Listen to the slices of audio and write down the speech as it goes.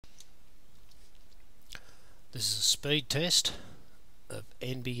This is a speed test of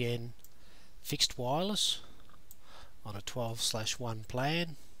NBN fixed wireless on a 12/1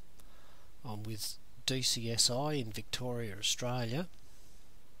 plan. I'm with DCSI in Victoria, Australia.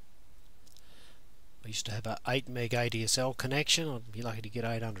 I used to have a 8 meg ADSL connection. I'd be lucky to get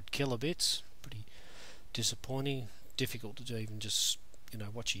 800 kilobits. Pretty disappointing. Difficult to do, even just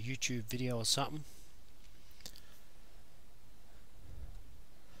watch a YouTube video or something.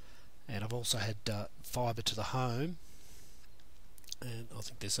 And I've also had fibre to the home, and I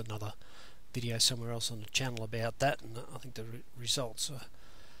think there's another video somewhere else on the channel about that, and I think the results are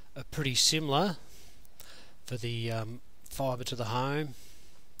pretty similar for the fibre to the home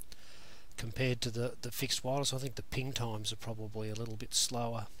compared to the fixed wireless. I think the ping times are probably a little bit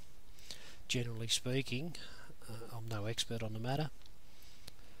slower, generally speaking. I'm no expert on the matter,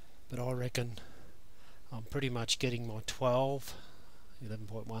 but I reckon I'm pretty much getting my 12,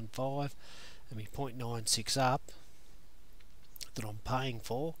 11.15 and my 0.96 up that I'm paying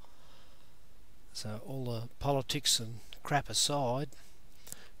for. So all the politics and crap aside,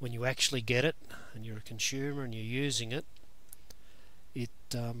 when you actually get it and you're a consumer and you're using it, it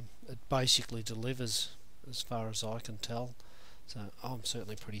basically delivers as far as I can tell. So I'm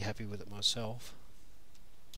certainly pretty happy with it myself.